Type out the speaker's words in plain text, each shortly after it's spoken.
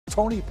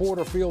Tony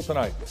Porter Field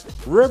tonight.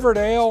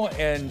 Riverdale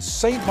and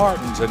St.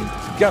 Martin's. And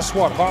guess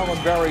what? Harlan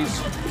Berry's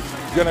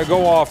going to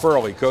go off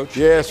early, Coach.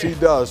 Yes, he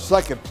does.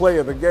 Second play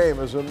of the game.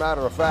 As a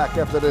matter of fact,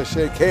 after they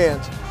shake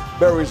hands,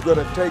 Berry's going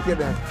to take it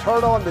and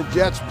turn on the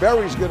Jets.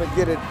 Berry's going to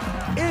get it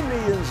in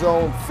the end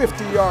zone.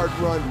 50-yard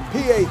run.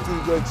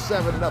 PAT good.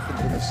 7-0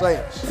 to the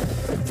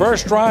Saints.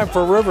 First drive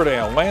for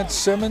Riverdale. Lance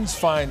Simmons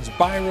finds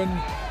Byron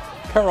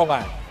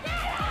Perlat.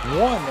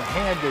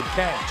 One-handed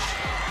catch.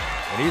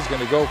 And he's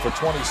going to go for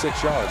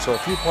 26 yards. So a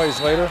few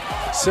plays later,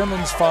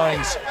 Simmons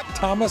finds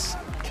Thomas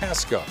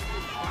Casca.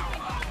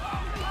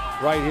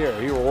 Right here,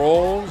 he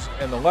rolls,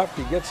 and the left,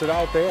 he gets it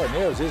out there, and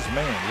there's his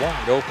man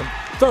wide open.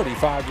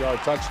 35-yard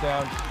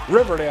touchdown.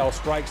 Riverdale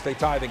strikes, they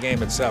tie the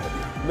game at 7.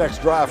 Next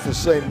drive for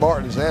St.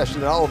 Martin's.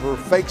 Ashton Oliver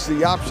fakes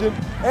the option,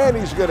 and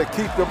he's going to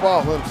keep the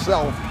ball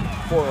himself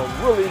for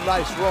a really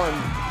nice run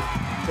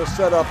to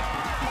set up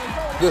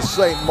this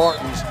St.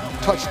 Martin's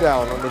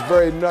touchdown. On the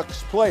very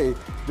next play,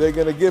 they're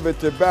going to give it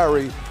to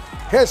Barry.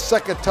 His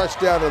second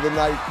touchdown of the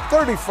night,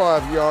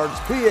 35 yards,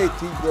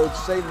 PAT good.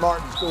 St.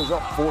 Martin's goes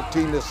up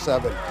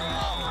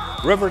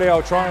 14-7.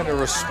 Riverdale trying to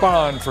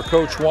respond for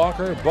Coach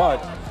Walker,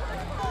 but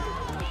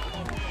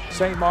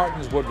St.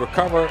 Martin's would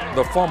recover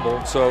the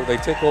fumble, so they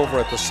take over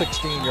at the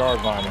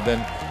 16-yard line. And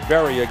then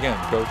Berry again,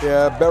 Coach.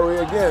 Yeah, Berry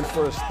again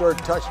for his third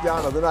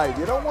touchdown of the night.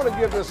 You don't want to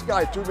give this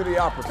guy too many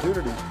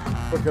opportunities,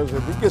 because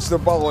if he gets the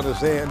ball in his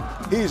hand,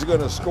 he's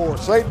going to score.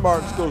 St.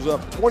 Martin's goes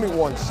up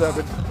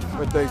 21-7,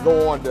 but they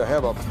go on to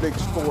have a big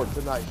score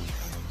tonight.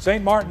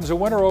 St. Martin's a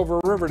winner over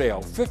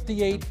Riverdale,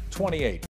 58-28.